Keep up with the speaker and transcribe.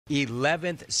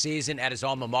11th season at his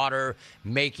alma mater,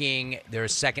 making their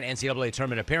second NCAA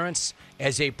tournament appearance.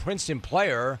 As a Princeton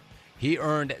player, he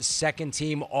earned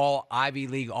second-team All-Ivy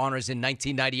League honors in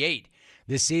 1998.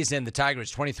 This season, the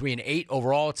Tigers 23-8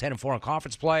 overall, 10-4 in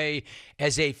conference play.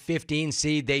 As a 15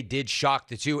 seed, they did shock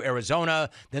the 2 Arizona.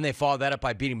 Then they followed that up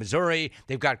by beating Missouri.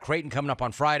 They've got Creighton coming up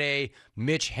on Friday.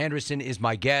 Mitch Henderson is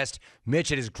my guest.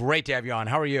 Mitch, it is great to have you on.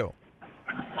 How are you?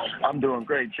 I'm doing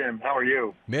great, Jim. How are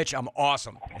you? Mitch, I'm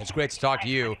awesome. It's great to talk to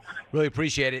you. Really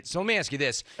appreciate it. So let me ask you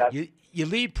this. You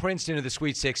lead Princeton to the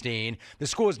Sweet 16. The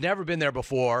school has never been there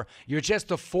before. You're just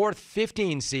the 4th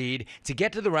 15 seed to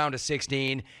get to the round of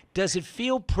 16. Does it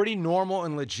feel pretty normal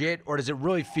and legit, or does it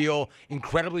really feel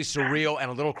incredibly surreal and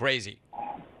a little crazy?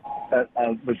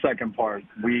 The second part.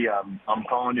 I'm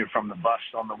calling you from the bus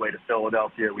on the way to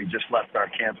Philadelphia. We just left our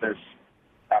campus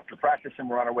after practice, and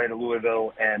we're on our way to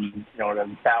Louisville, and the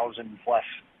 1,000-plus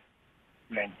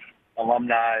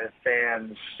alumni,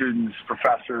 fans, students,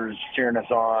 professors cheering us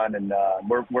on, and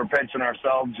we're pinching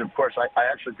ourselves. Of course, I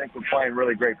actually think we're playing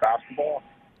really great basketball,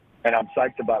 and I'm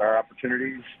psyched about our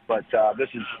opportunities. But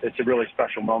it's a really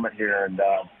special moment here, and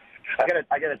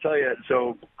I gotta tell you.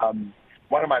 So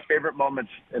one of my favorite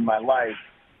moments in my life.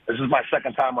 This is my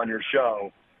second time on your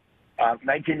show.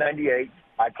 1998,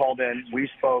 I called in. We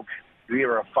spoke. We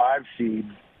were a 5 seed,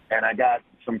 and I got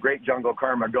some great jungle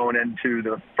karma going into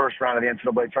the first round of the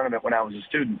NCAA tournament when I was a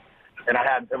student. And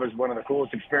it was one of the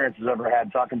coolest experiences I've ever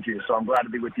had talking to you, so I'm glad to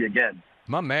be with you again.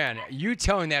 My man, you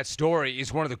telling that story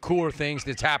is one of the cooler things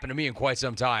that's happened to me in quite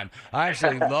some time. I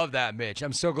absolutely love that, Mitch.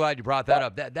 I'm so glad you brought that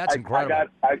up. That's incredible.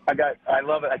 I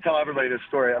love it. I tell everybody this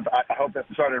story. I hope that,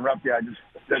 sorry to interrupt you.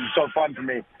 It's so fun for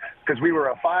me because we were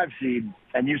a 5 seed,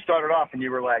 and you started off and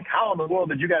you were like, how in the world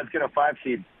did you guys get a 5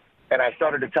 seed? And I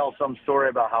started to tell some story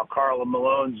about how Carla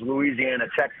Malone's Louisiana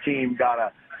Tech team got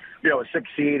a 6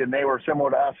 seed, and they were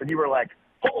similar to us. And you were like,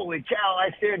 holy cow, I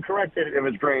stand corrected. It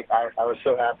was great. I was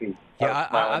so happy. Yeah,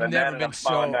 I've never been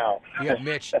so – yeah,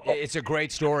 Mitch, it's a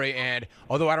great story. And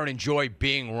although I don't enjoy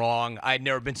being wrong, I'd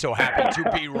never been so happy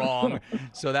to be wrong.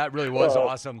 So that really was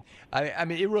awesome. I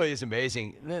mean, it really is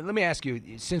amazing. Let me ask you,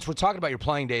 since we're talking about your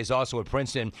playing days also at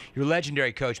Princeton, your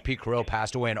legendary coach, Pete Carrill,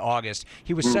 passed away in August.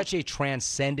 He was such a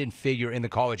transcendent figure in the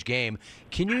college game.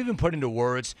 Can you even put into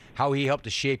words how he helped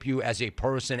to shape you as a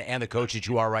person and the coach that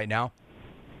you are right now?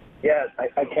 Yeah,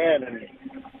 I can, and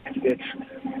it's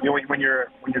when you're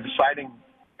deciding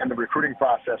in the recruiting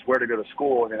process where to go to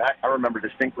school. I mean, I remember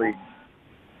distinctly,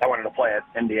 I wanted to play at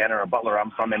Indiana or Butler. I'm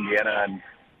from Indiana, and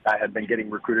I had been getting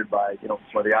recruited by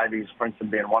for the Ivies, Princeton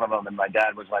being one of them. And my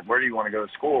dad was like, "Where do you want to go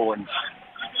to school?" And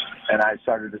I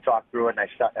started to talk through it, and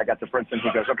I got to Princeton.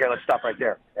 He goes, "Okay, let's stop right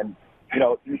there." And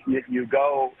you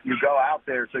go out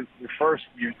there. So first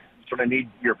you sort of need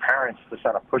your parents to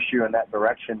sort of push you in that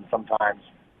direction sometimes.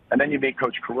 And then you meet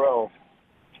Coach Carrill,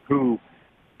 who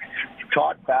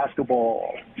taught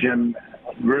basketball, Jim,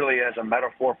 really as a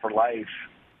metaphor for life.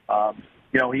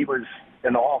 He was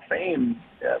in the Hall of Fame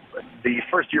the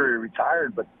first year he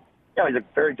retired, but he's a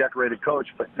very decorated coach,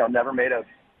 but never made a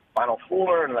Final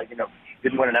Four, and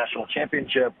didn't win a national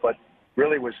championship, but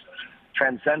really was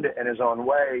transcendent in his own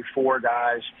way. 4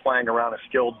 guys playing around a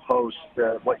skilled post,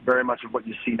 very much of what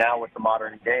you see now with the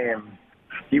modern game.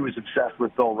 He was obsessed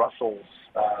with Bill Russell's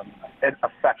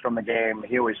effect on the game.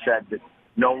 He always said that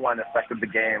no one affected the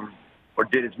game or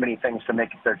did as many things to make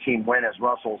their team win as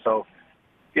Russell. So,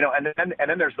 and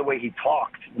then there's the way he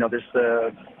talked. He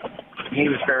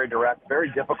was very direct, very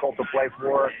difficult to play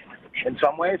for in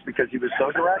some ways because he was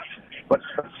so direct, but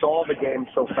saw the game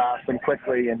so fast and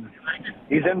quickly. And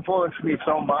he's influenced me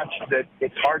so much that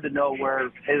it's hard to know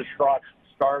where his thoughts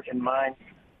start and mine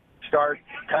start,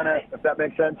 kind of, if that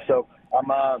makes sense. So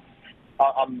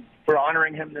we're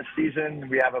honoring him this season.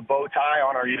 We have a bow tie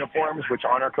on our uniforms, which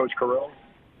honor Coach Carrill.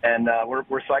 And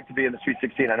we're psyched to be in the Sweet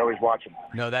 16. I know he's watching.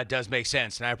 No, that does make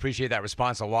sense, and I appreciate that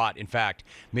response a lot. In fact,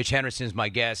 Mitch Henderson is my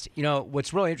guest.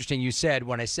 What's really interesting, you said,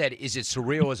 when I said, is it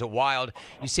surreal, is it wild?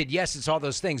 You said, yes, it's all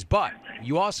those things. But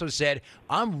you also said,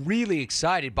 I'm really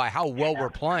excited by how well we're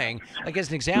playing. Like, as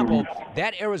an example,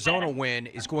 that Arizona win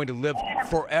is going to live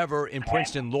forever in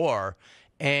Princeton lore.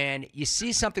 And you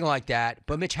see something like that,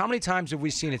 but Mitch, how many times have we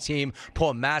seen a team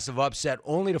pull a massive upset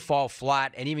only to fall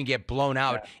flat and even get blown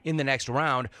out in the next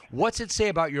round? What's it say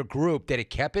about your group that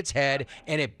it kept its head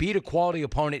and it beat a quality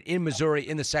opponent in Missouri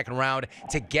in the second round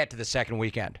to get to the second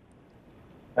weekend?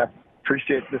 I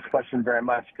appreciate this question very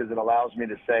much because it allows me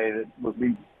to say that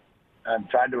we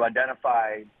tried to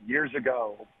identify years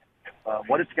ago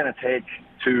what it's going to take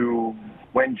to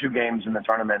win 2 games in the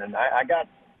tournament. And I got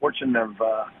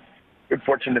good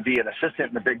fortune to be an assistant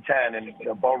in the Big Ten, and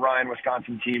Bo Ryan,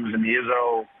 Wisconsin teams, and the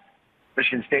Izzo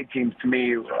Michigan State teams, to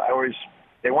me,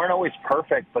 they weren't always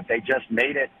perfect, but they just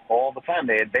made it all the time.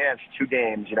 They advanced 2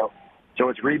 games, So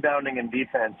it's rebounding and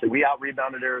defense. And we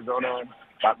out-rebounded Arizona,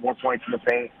 got more points in the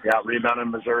paint. We out-rebounded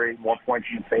Missouri, more points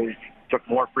in the paint, took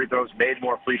more free throws, made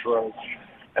more free throws.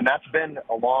 And that's been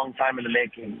a long time in the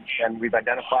making. And we've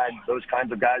identified those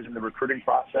kinds of guys in the recruiting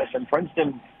process. And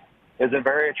Princeton is a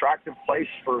very attractive place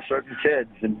for certain kids.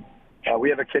 And we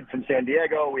have a kid from San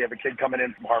Diego. We have a kid coming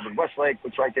in from Harvard-Westlake,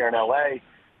 which is right there in L.A.,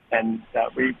 and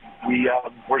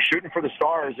we're shooting for the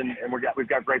stars, and we've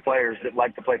got great players that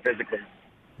like to play physically.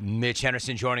 Mitch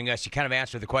Henderson joining us. You kind of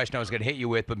answered the question I was going to hit you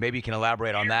with, but maybe you can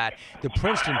elaborate on that. The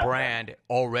Princeton brand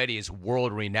already is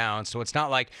world-renowned, so it's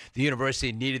not like the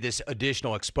university needed this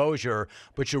additional exposure,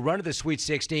 but your run to the Sweet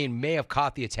 16 may have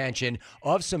caught the attention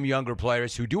of some younger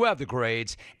players who do have the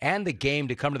grades and the game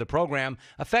to come to the program.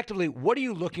 Effectively, what are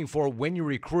you looking for when you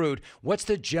recruit? What's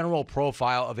the general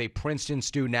profile of a Princeton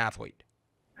student-athlete?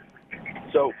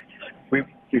 So we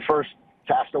first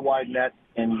cast a wide net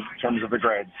in terms of the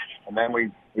grades, and then we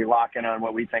lock in on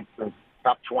what we think the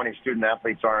top 20 student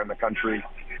athletes are in the country.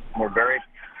 We're very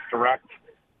direct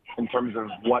in terms of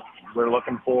what we're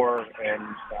looking for and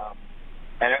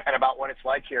about what it's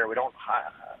like here. We don't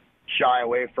shy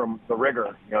away from the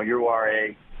rigor.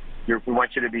 We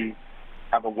want you to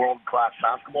have a world-class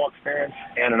basketball experience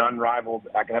and an unrivaled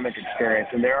academic experience,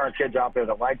 and there are kids out there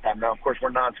that like that. Now, of course, we're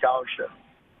non-scholarship.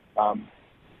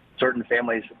 Certain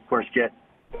families, of course, get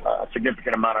a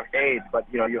significant amount of aid, but,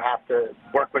 you have to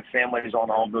work with families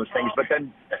on all of those things. But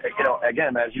then,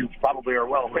 again, as you probably are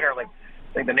well aware, I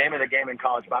think the name of the game in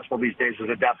college basketball these days is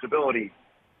adaptability.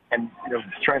 And,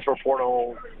 transfer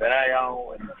portal,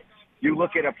 NIL, and you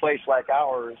look at a place like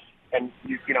ours, and,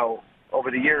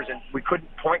 over the years, and we couldn't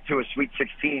point to a Sweet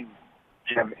 16,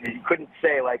 Jim. You couldn't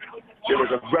say, there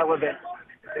was a relevant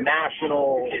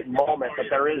national moment that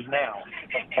there is now.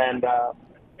 And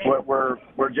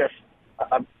we're just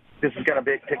this is going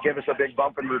to give us a big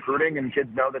bump in recruiting, and kids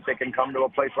know that they can come to a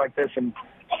place like this and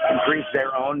increase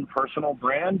their own personal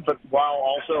brand, but while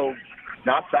also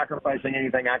not sacrificing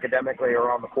anything academically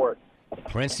or on the court.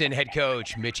 Princeton head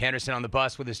coach Mitch Henderson on the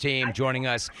bus with his team joining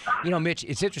us. Mitch,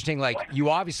 it's interesting, you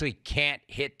obviously can't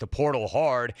hit the portal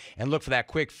hard and look for that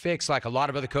quick fix like a lot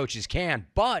of other coaches can,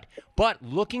 but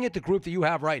looking at the group that you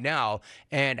have right now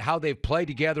and how they've played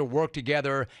together, worked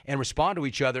together, and respond to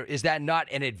each other, is that not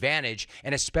an advantage,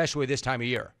 and especially this time of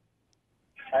year?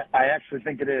 I actually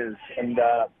think it is, and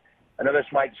I know this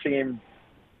might seem,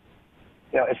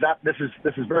 it's not. This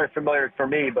is very familiar for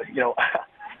me, but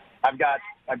I've got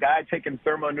a guy taking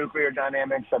thermonuclear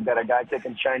dynamics. I've got a guy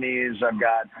taking Chinese. I've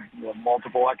got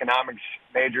multiple economics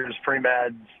majors,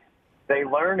 pre-meds. They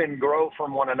learn and grow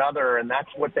from one another, and that's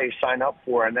what they sign up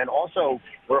for. And then also,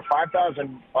 we're a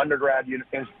 5,000 undergrad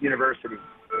university.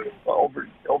 Over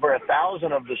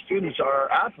 1,000 of the students are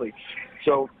athletes.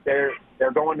 So they're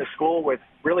going to school with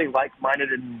really like-minded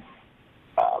and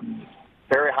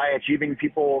very high-achieving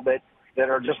people that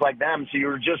are just like them. So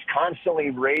you're just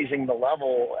constantly raising the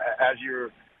level as you're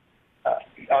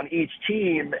on each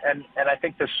team. And I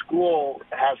think the school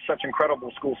has such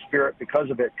incredible school spirit because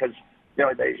of it, because,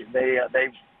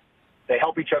 they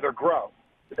help each other grow,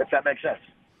 if that makes sense.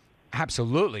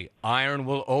 Absolutely. Iron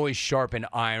will always sharpen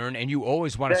iron, and you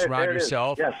always want to surround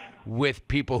yourself with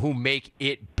people who make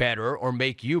it better or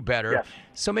make you better. Yes.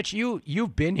 So, Mitch,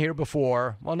 you've been here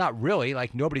before. Well, not really.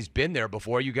 Nobody's been there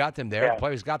before. You got them there. Yeah. The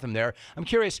players got them there. I'm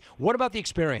curious, what about the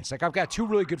experience? I've got 2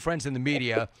 really good friends in the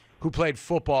media who played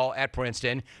football at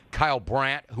Princeton. Kyle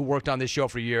Brandt, who worked on this show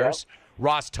for years. Yep.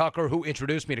 Ross Tucker, who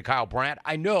introduced me to Kyle Brandt.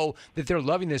 I know that they're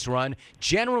loving this run.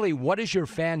 Generally, what is your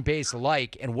fan base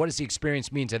like, and what does the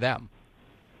experience mean to them?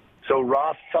 So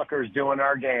Ross Tucker's doing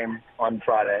our game on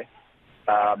Friday.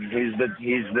 He's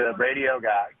the radio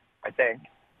guy, I think.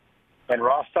 And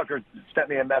Ross Tucker sent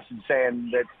me a message saying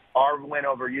that our win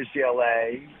over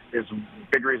UCLA is a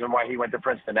big reason why he went to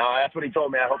Princeton. Now, that's what he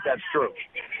told me. I hope that's true.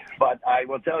 But I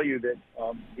will tell you that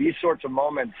these sorts of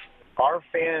moments, our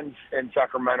fans in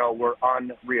Sacramento were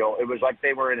unreal. It was like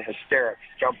they were in hysterics,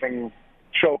 jumping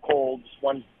chokeholds.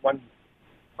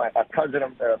 A cousin,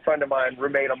 a friend of mine,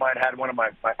 roommate of mine had one of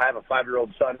I have a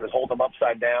 5-year-old son who was holding him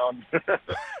upside down.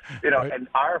 Right. And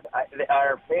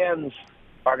our fans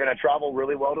are going to travel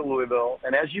really well to Louisville.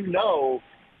 And as you know,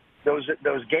 those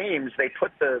games, they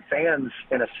put the fans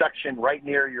in a section right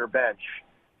near your bench.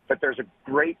 But there's a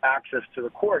great access to the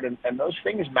court, and those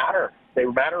things matter. They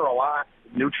matter a lot,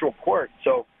 neutral court.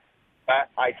 So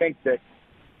I think that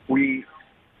we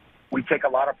take a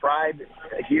lot of pride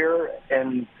here,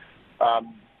 and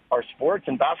our sports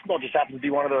and basketball just happens to be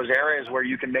one of those areas where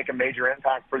you can make a major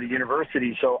impact for the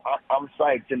university. So I'm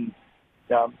psyched. And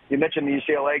You mentioned the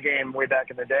UCLA game way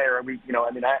back in the day, or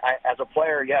I as a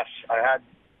player, yes, I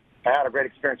had a great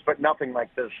experience, but nothing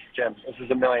like this, Jim. This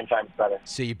is a million times better.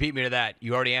 So you beat me to that.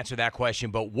 You already answered that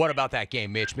question, but what about that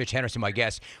game, Mitch? Mitch Henderson, my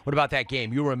guest. What about that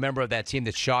game? You were a member of that team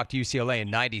that shocked UCLA in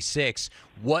 '96.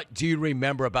 What do you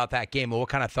remember about that game, and what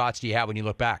kind of thoughts do you have when you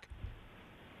look back?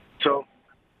 So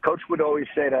Coach would always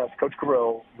say to us, Coach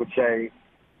Carrill would say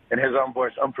in his own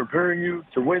voice, "I'm preparing you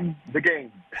to win the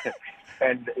game."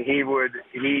 And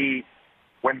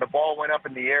when the ball went up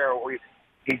in the air,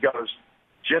 he goes,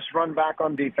 "Just run back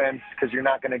on defense because you're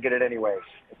not going to get it anyways."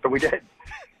 So we did.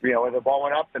 When the ball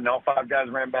went up and all 5 guys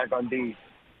ran back on D.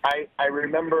 I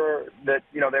remember that,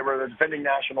 they were the defending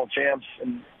national champs,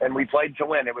 and we played to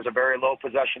win. It was a very low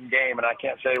possession game, and I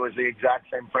can't say it was the exact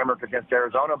same framework against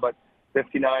Arizona, but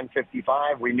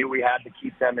 59-55, we knew we had to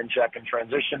keep them in check and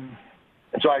transition.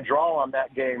 And so I draw on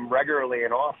that game regularly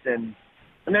and often.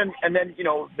 And then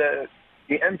the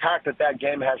impact that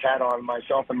game has had on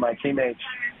myself and my teammates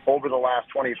over the last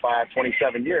 25,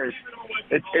 27 years,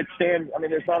 it stands. I mean,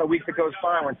 there's not a week that goes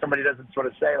by when somebody doesn't sort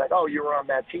of say, like, "Oh, you were on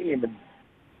that team." And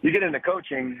you get into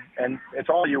coaching, and it's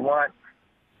all you want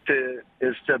to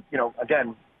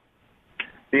again,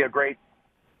 be a great,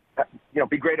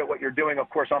 be great at what you're doing, of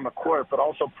course, on the court, but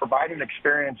also provide an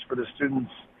experience for the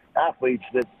students, athletes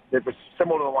that was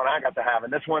similar to the one I got to have.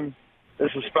 And this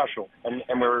is special, and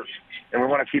we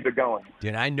want to keep it going.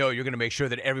 And I know you're going to make sure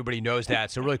that everybody knows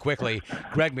that. So really quickly,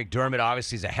 Greg McDermott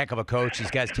obviously is a heck of a coach. He's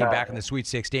got his team back in the Sweet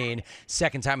 16,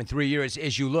 second time in 3 years.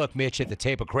 As you look, Mitch, at the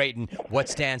tape of Creighton, what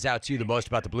stands out to you the most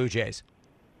about the Blue Jays?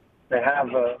 They have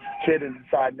a kid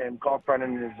inside named Carl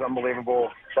Brennan, who's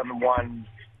unbelievable, 7'1".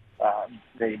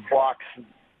 He blocks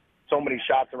so many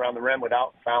shots around the rim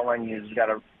without fouling. He's got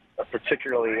a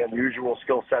particularly unusual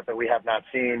skill set that we have not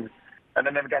seen. And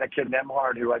then they've got a kid,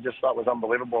 Nemhard, who I just thought was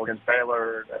unbelievable against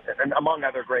Baylor, and among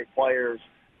other great players.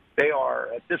 They are,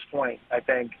 at this point, I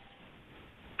think,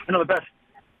 the best,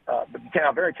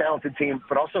 a very talented team,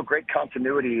 but also great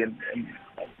continuity. And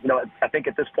I think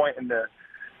at this point in the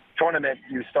tournament,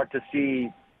 you start to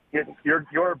see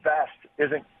your best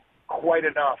isn't quite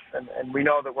enough. And we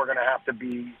know that we're going to have to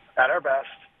be at our best.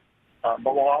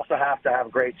 But we'll also have to have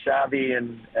great savvy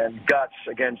and guts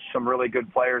against some really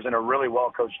good players and a really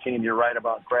well-coached team. You're right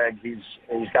about Greg. He's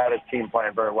got his team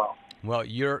playing very well. Well,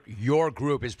 your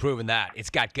group has proven that. It's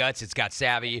got guts, it's got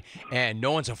savvy, and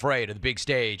no one's afraid of the big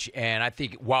stage. And I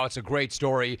think while it's a great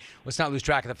story, let's not lose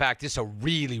track of the fact this is a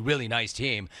really, really nice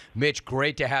team. Mitch,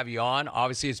 great to have you on.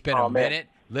 Obviously, it's been a minute.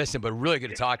 Listen, but really good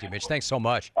to talk to you, Mitch. Thanks so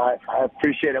much. I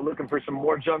appreciate it. Looking for some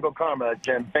more jungle karma,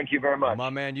 Jim. Thank you very much. My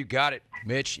man, you got it.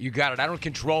 Mitch, you got it. I don't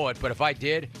control it, but if I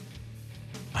did,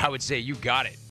 I would say you got it.